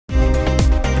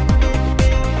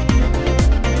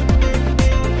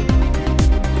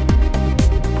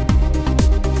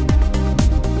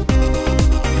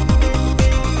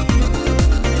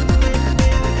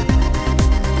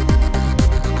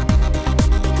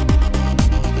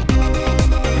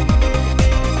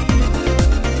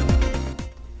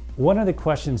One of the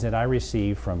questions that I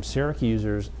receive from CEREC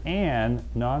users and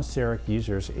non-CEREC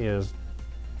users is,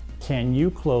 can you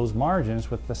close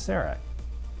margins with the CEREC?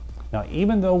 Now,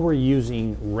 even though we're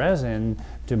using resin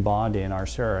to bond in our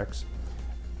CERECs,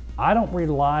 I don't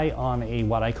rely on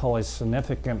what I call a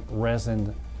significant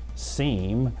resin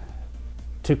seam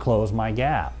to close my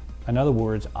gap. In other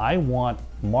words, I want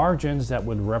margins that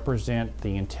would represent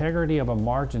the integrity of a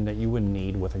margin that you would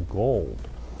need with a gold.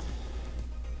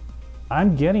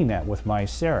 I'm getting that with my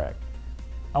CEREC.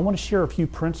 I want to share a few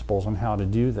principles on how to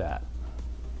do that.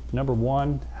 Number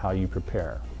one, how you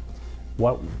prepare.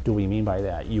 What do we mean by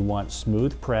that? You want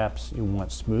smooth preps, you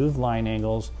want smooth line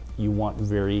angles, you want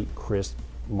very crisp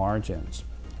margins.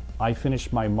 I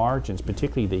finish my margins,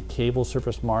 particularly the cable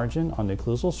surface margin on the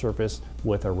occlusal surface,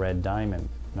 with a red diamond,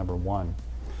 number one.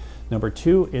 Number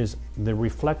two is the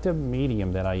reflective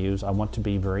medium that I use. I want to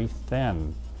be very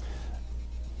thin.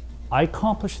 I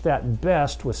accomplish that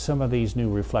best with some of these new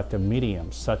reflective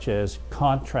mediums, such as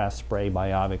Contrast Spray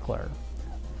by Aviclar,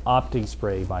 Opti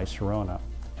Spray by Sirona,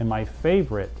 and my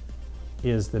favorite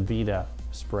is the Vita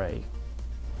spray.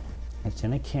 It's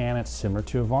in a can, it's similar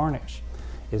to a varnish.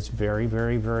 It's very,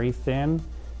 very, very thin.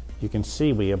 You can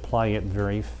see we apply it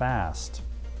very fast.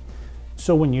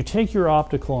 So when you take your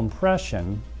optical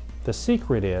impression, the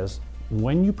secret is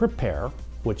when you prepare,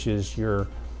 which is you're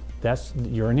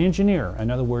an engineer.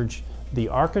 In other words, the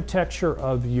architecture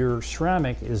of your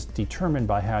ceramic is determined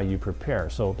by how you prepare.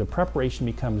 So the preparation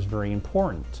becomes very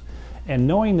important. And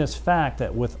knowing this fact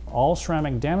that with all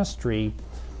ceramic dentistry,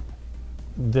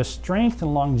 the strength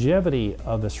and longevity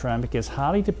of the ceramic is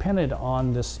highly dependent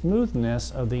on the smoothness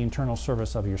of the internal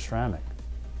surface of your ceramic.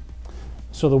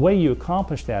 So the way you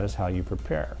accomplish that is how you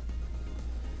prepare.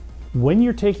 When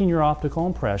you're taking your optical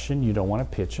impression, you don't want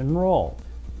to pitch and roll.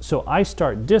 So I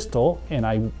start distal and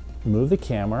I move the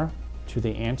camera to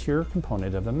the anterior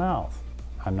component of the mouth.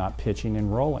 I'm not pitching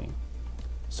and rolling.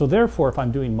 So therefore, if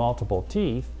I'm doing multiple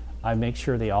teeth, I make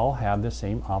sure they all have the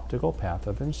same optical path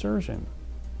of insertion.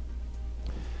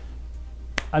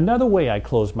 Another way I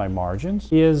close my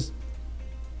margins is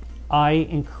I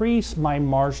increase my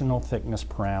marginal thickness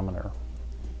parameter.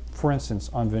 For instance,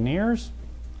 on veneers,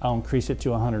 I'll increase it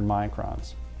to 100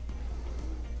 microns.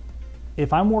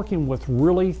 If I'm working with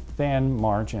really thin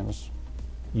margins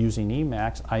using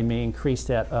Emax, I may increase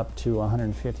that up to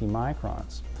 150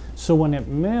 microns. So when it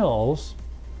mills,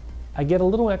 I get a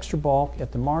little extra bulk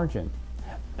at the margin.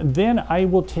 Then I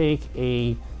will take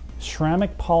a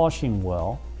ceramic polishing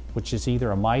wheel, which is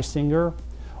either a Meisinger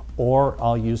or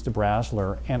I'll use the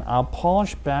Brasler, and I'll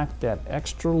polish back that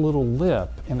extra little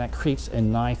lip, and that creates a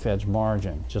knife edge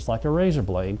margin, just like a razor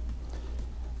blade.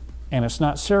 And it's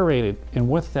not serrated, and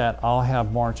with that I'll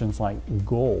have margins like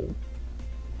gold.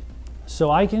 So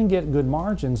I can get good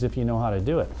margins if you know how to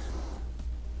do it.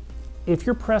 If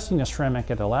you're pressing a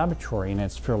ceramic at the laboratory and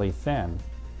it's fairly thin,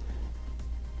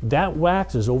 that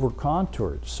wax is over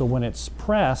contoured, so when it's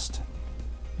pressed,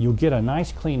 you'll get a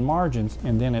nice clean margins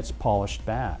and then it's polished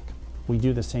back. We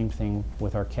do the same thing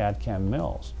with our CAD/CAM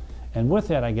mills. And with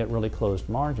that, I get really closed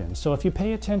margins. So if you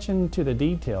pay attention to the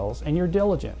details and you're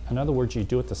diligent, in other words, you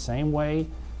do it the same way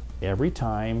every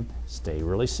time, stay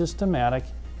really systematic,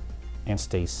 and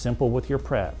stay simple with your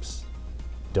preps.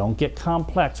 Don't get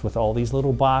complex with all these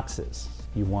little boxes.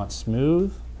 You want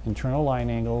smooth internal line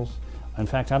angles. In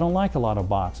fact, I don't like a lot of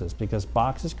boxes because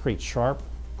boxes create sharp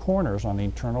corners on the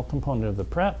internal component of the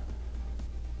prep.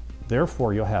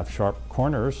 Therefore, you'll have sharp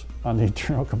corners on the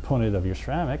internal component of your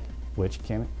ceramic, which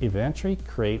can eventually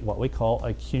create what we call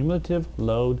a cumulative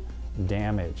load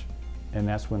damage. And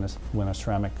that's when a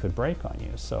ceramic could break on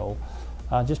you. So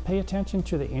just pay attention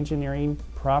to the engineering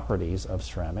properties of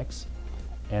ceramics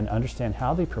and understand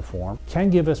how they perform. Can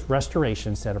give us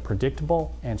restorations that are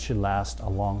predictable and should last a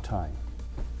long time.